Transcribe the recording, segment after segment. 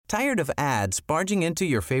Tired of ads barging into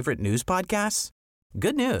your favorite news podcasts?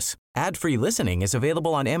 Good news. Ad-free listening is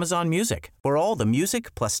available on Amazon Music for all the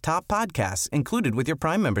music plus top podcasts included with your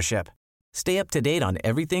Prime membership. Stay up to date on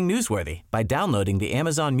everything newsworthy by downloading the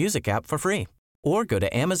Amazon Music app for free or go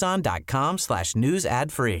to amazon.com/news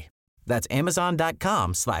ad free. That's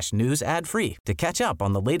amazon.com/news ad free to catch up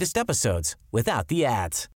on the latest episodes without the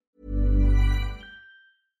ads.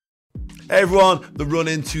 Hey everyone, the run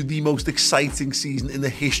into the most exciting season in the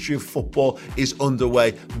history of football is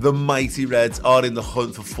underway. The mighty Reds are in the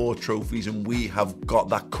hunt for 4 trophies and we have got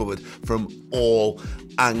that covered from all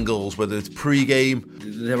angles, whether it's pre-game.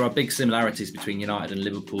 There are big similarities between United and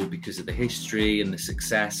Liverpool because of the history and the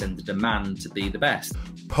success and the demand to be the best.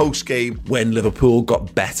 Post-game, when Liverpool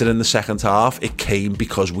got better in the second half, it came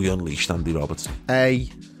because we unleashed Andy Robertson. A+.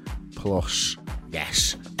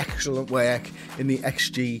 Yes. Excellent work in the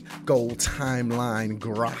XG goal timeline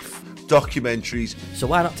graph. Documentaries. So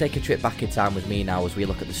why not take a trip back in time with me now as we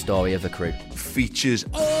look at the story of the crew? Features.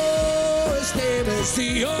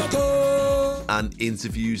 And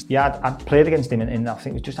interviews. Yeah, I played against him in I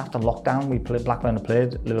think it was just after lockdown. We played Blackburn and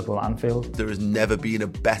played Liverpool at Anfield. There has never been a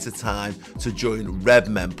better time to join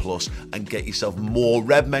RevMen Plus and get yourself more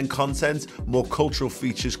RevMen content, more cultural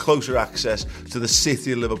features, closer access to the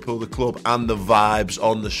city of Liverpool, the club, and the vibes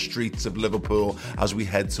on the streets of Liverpool as we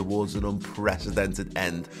head towards an unprecedented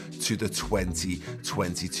end to the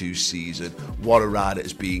 2022 season. What a ride it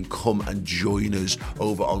has been. Come and join us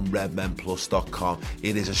over on RevMenPlus.com.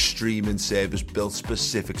 It is a streaming service built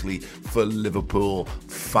specifically for Liverpool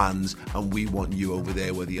fans, and we want you over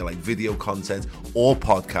there, whether you like video content or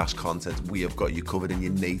podcast content. We have got you covered in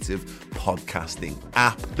your native podcasting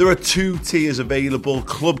app. There are 2 tiers available.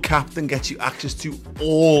 Club Captain gets you access to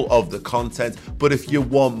all of the content, but if you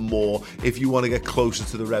want more, if you want to get closer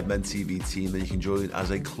to the Redmen TV team, then you can join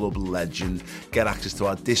as a club legend, get access to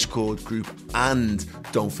our Discord group, and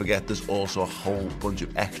don't forget there's also a whole bunch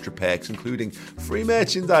of extra perks, including free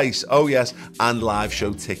merchandise, oh yes, and live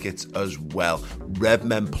show tickets as well.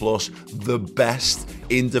 RevMen Plus, the best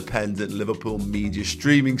independent Liverpool media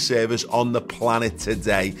streaming service on the planet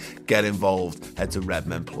today. Get involved. Head to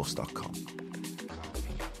RevMenPlus.com.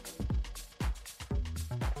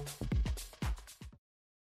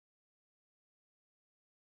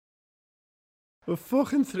 We're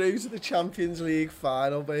fucking through to the Champions League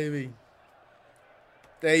final, baby.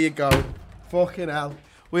 There you go. Fucking hell.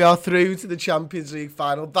 We are through to the Champions League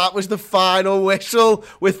final. That was the final whistle.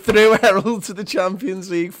 We're through, Herald, to the Champions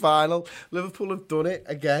League final. Liverpool have done it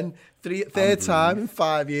again. Third time in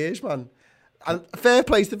 5 years, man. And fair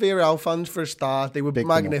play to the Villarreal fans for a start. They were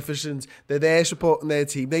magnificent. They're there supporting their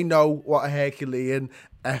team. They know what a Herculean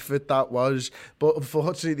effort that was. But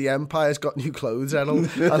unfortunately, the Empire's got new clothes, Herald.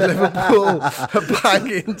 And Liverpool are back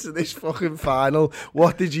into this fucking final.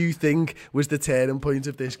 What did you think was the turning point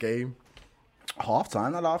of this game?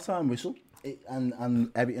 Half-time whistle, and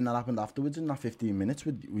everything that happened afterwards in that 15 minutes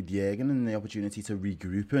with Jürgen and the opportunity to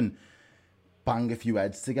regroup and bang a few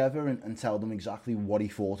heads together and tell them exactly what he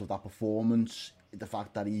thought of that performance, the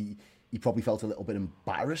fact that he probably felt a little bit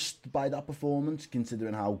embarrassed by that performance,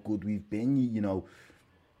 considering how good we've been. You know,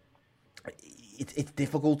 it's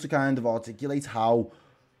difficult to kind of articulate how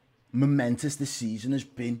momentous this season has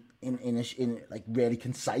been in like really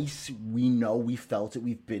concise. We know, we felt it,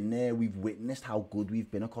 we've been there, we've witnessed how good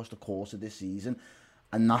we've been across the course of this season,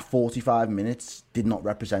 and that 45 minutes did not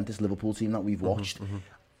represent this Liverpool team that we've watched.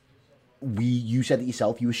 You said it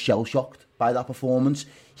yourself, you were shell-shocked by that performance.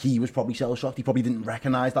 He was probably shell-shocked. He probably didn't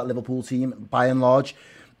recognise that Liverpool team by and large.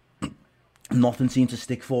 Nothing seemed to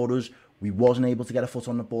stick for us. We wasn't able to get a foot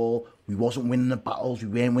on the ball. We wasn't winning the battles. We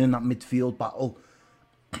weren't winning that midfield battle.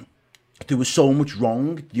 There was so much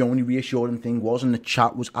wrong. The only reassuring thing was, and the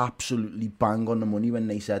chat was absolutely bang on the money when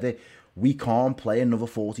they said it, we can't play another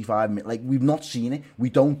 45 minutes. Like, we've not seen it.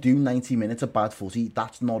 We don't do 90 minutes of bad footy.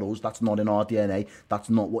 That's not us. That's not in our DNA.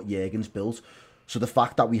 That's not what Jürgen's built. So the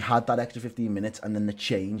fact that we had that extra 15 minutes and then the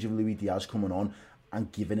change of Luis Diaz coming on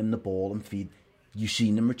and giving him the ball and feed, you've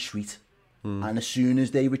seen them retreat. And as soon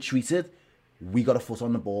as they retreated, we got a foot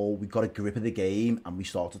on the ball, we got a grip of the game, and we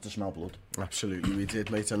started to smell blood. Absolutely, we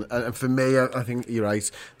did, mate. And for me, I think you're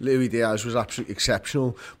right. Luis Diaz was absolutely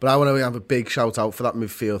exceptional. But I want to have a big shout out for that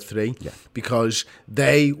midfield three, because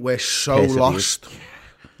they were so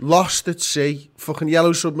lost at sea. Fucking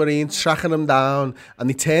yellow submarine, tracking them down, and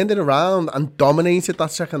they turned it around and dominated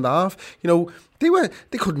that second half. You know,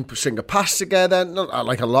 they couldn't string a pass together, not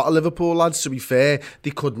like a lot of Liverpool lads, to be fair. They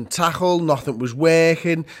couldn't tackle, nothing was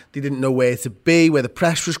working, they didn't know where to be, where the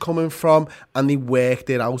press was coming from, and they worked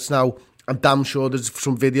it out. Now, I'm damn sure there's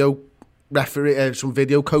some video referee, some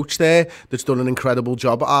video coach there that's done an incredible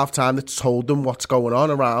job at half-time, that's told them what's going on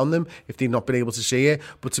around them if they've not been able to see it.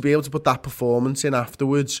 But to be able to put that performance in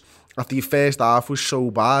afterwards, after your first half was so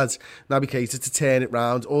bad, Naby Keita to turn it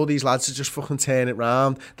round, all these lads to just fucking turn it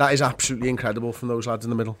round, that is absolutely incredible from those lads in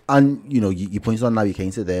the middle. And, you know, you pointed on Naby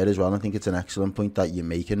Keita there as well. I think it's an excellent point that you're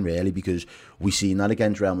making, really, because we seen that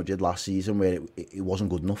against Real Madrid last season where it wasn't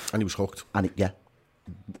good enough. And he was hooked. And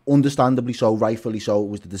understandably so, rightfully so, it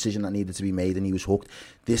was the decision that needed to be made and he was hooked.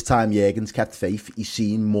 This time Jurgen's kept faith. He's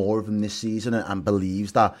seen more of him this season and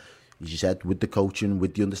believes that, as you said, with the coaching,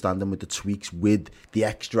 with the understanding, with the tweaks, with the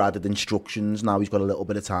extra added instructions, now he's got a little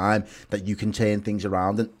bit of time that you can turn things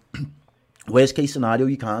around. And worst case scenario,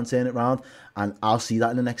 you can't turn it around, and I'll see that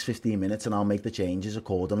in the next 15 minutes and I'll make the changes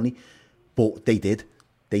accordingly. But they did.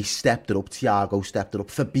 They stepped it up. Thiago stepped it up.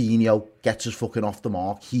 Fabinho gets us fucking off the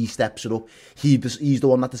mark. He steps it up. He's the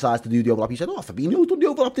one that decides to do the overlap. He said, Fabinho's done the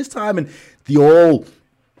overlap this time. And they all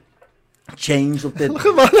changed up. Look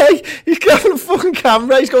at man, he's grabbing a fucking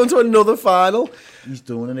camera. He's going to another final. He's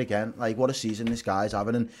doing it again. Like, what a season this guy's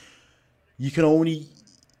having. And you can only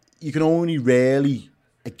really,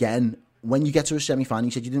 again, when you get to a semi-final,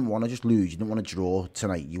 you said you didn't want to just lose. You didn't want to draw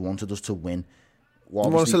tonight. You wanted us to win. Well,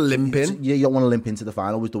 you want us to limp in? Yeah, you don't want to limp into the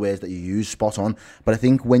final was the words that you used, spot on. But I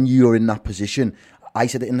think when you're in that position, I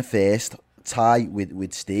said it in the first tie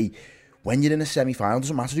with Steve, when you're in a semi-final, it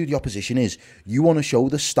doesn't matter who the opposition is. You want to show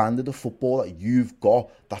the standard of football that you've got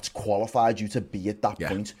that's qualified you to be at that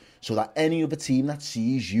point, so that any other team that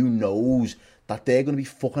sees you knows that they're going to be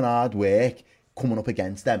fucking hard work coming up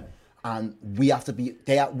against them. And we have to be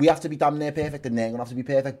damn near perfect, and they're going to have to be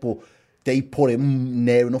perfect, but they put in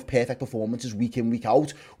near enough perfect performances week in, week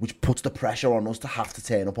out, which puts the pressure on us to have to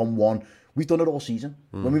turn up on one. We've done it all season.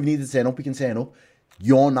 When we've needed to turn up, we can turn up.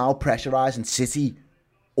 You're now pressurising City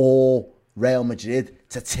or Real Madrid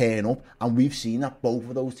to turn up, and we've seen that both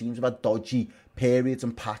of those teams have had dodgy periods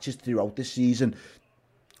and patches throughout this season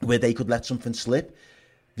where they could let something slip.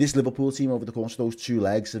 This Liverpool team over the course of those two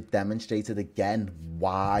legs have demonstrated again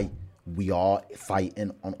why we are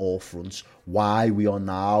fighting on all fronts, why we are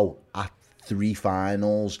now at 3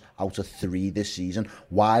 finals out of 3 this season,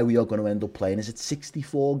 why we are going to end up playing, is it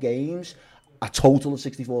 64 games? A total of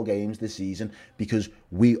 64 games this season, because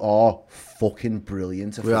we are fucking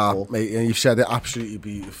brilliant at football. Are, mate, and you've said it absolutely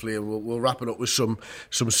beautifully, and we'll wrap it up with some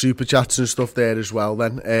super chats and stuff there as well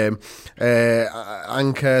then.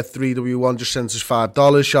 Anchor 3W1 just sent us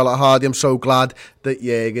 $5. Charlotte Hardy, I'm so glad that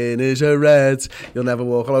Jürgen is a Red. You'll never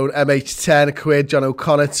walk alone. MH10 £1. John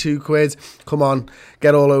O'Connor £2. Come on,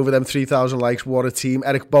 get all over them 3,000 likes. What a team.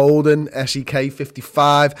 Eric Bolden, SEK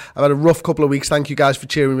 55. I've had a rough couple of weeks. Thank you guys for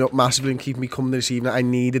cheering me up massively and keeping me coming this evening. I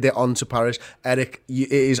needed it on to Paris. Eric,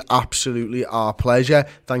 it is absolutely our pleasure.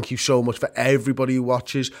 Thank you so much for everybody who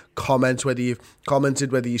watches, comments, whether you've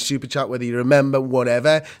commented, whether you super chat, whether you remember,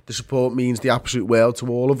 whatever. The support means the absolute world to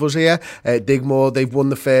all of us here. Digmore, they've won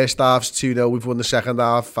the first halves 2-0. We've won the second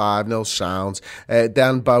half 5-0. Sounds.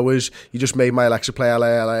 Dan Bowers, you just made my Alexa play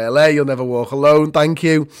LA. You'll never walk alone. Thank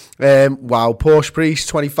you. Wow. Porsche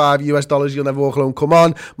Priest, $25. You'll never walk alone. Come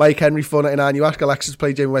on. Mike Henry 499. You ask Alexa to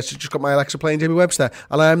play Jamie Webster. Just got my Alexa playing Jamie Webster,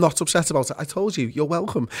 and I am not upset about it. I told you. You're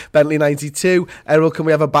welcome. Bentley 92. Errol, can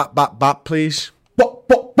we have a bat, please? Bop,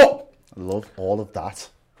 bop, bop. I love all of that.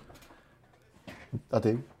 I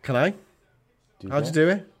do. Can I? How'd you do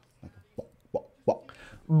it? Bop,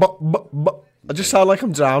 bop, bop. Bop. I just sound like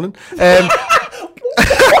I'm drowning.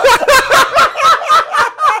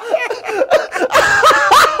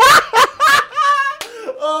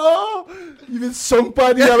 Oh, you've been sunk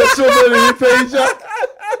by the yellow submarine, Pager.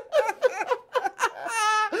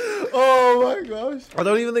 Oh my gosh. I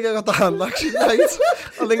don't even think I got the hand action right.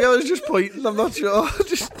 I think I was just pointing, I'm not sure.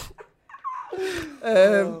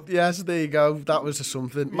 Yes, there you go. That was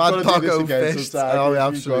something. Mad Paco Fist. Oh, yeah,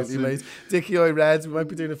 absolutely, mate. Dickie Oi Reds. We might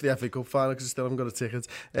be doing it for the FA Cup final because I still haven't got a ticket.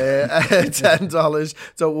 $10.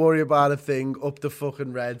 Don't worry about a thing. Up the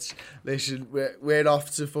fucking Reds. Listen, we're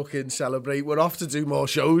off to fucking celebrate. We're off to do more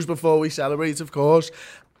shows before we celebrate, of course.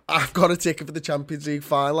 I've got a ticket for the Champions League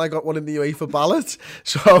final. I got one in the UEFA ballot.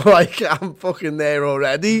 So, I'm fucking there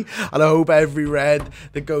already. And I hope every Red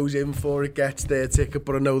that goes in for it gets their ticket.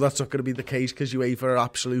 But I know that's not going to be the case because UEFA are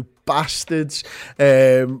absolute bastards.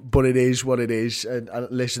 But it is what it is. And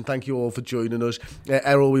listen, thank you all for joining us.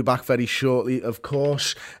 Errol will be back very shortly, of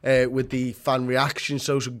course, with the fan reaction.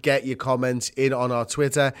 So get your comments in on our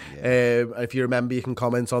Twitter. Yeah. If you remember, you can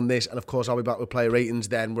comment on this. And, of course, I'll be back with player ratings.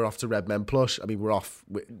 Then we're off to Red Men Plus. I mean, we're off.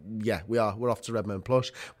 We are. We're off to Red Men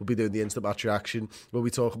Plus. We'll be doing the instant match reaction where we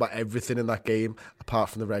talk about everything in that game apart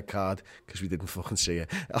from the red card because we didn't fucking see it.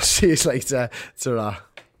 I'll see you later. Ta-ra.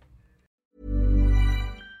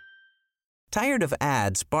 Tired of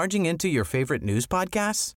ads barging into your favorite news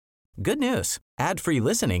podcasts? Good news. Ad-free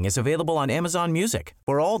listening is available on Amazon Music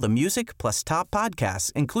for all the music plus top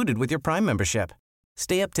podcasts included with your Prime membership.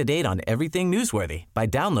 Stay up to date on everything newsworthy by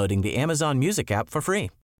downloading the Amazon Music app for free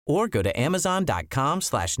or go to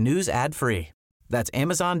amazon.com/news ad free. That's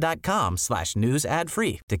amazon.com/news ad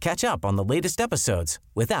free to catch up on the latest episodes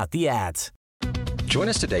without the ads. Join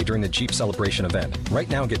us today during the Jeep Celebration event. Right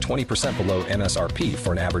now, get 20% below MSRP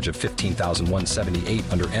for an average of $15,178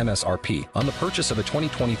 under MSRP on the purchase of a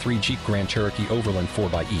 2023 Jeep Grand Cherokee Overland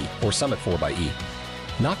 4xE or Summit 4xE.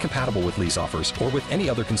 Not compatible with lease offers or with any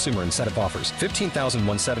other consumer incentive offers.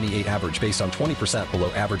 $15,178 average based on 20%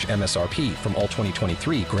 below average MSRP from all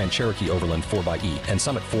 2023 Grand Cherokee Overland 4xE and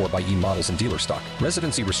Summit 4xE models in dealer stock.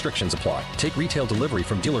 Residency restrictions apply. Take retail delivery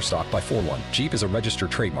from dealer stock by 4/1. Jeep is a registered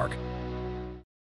trademark.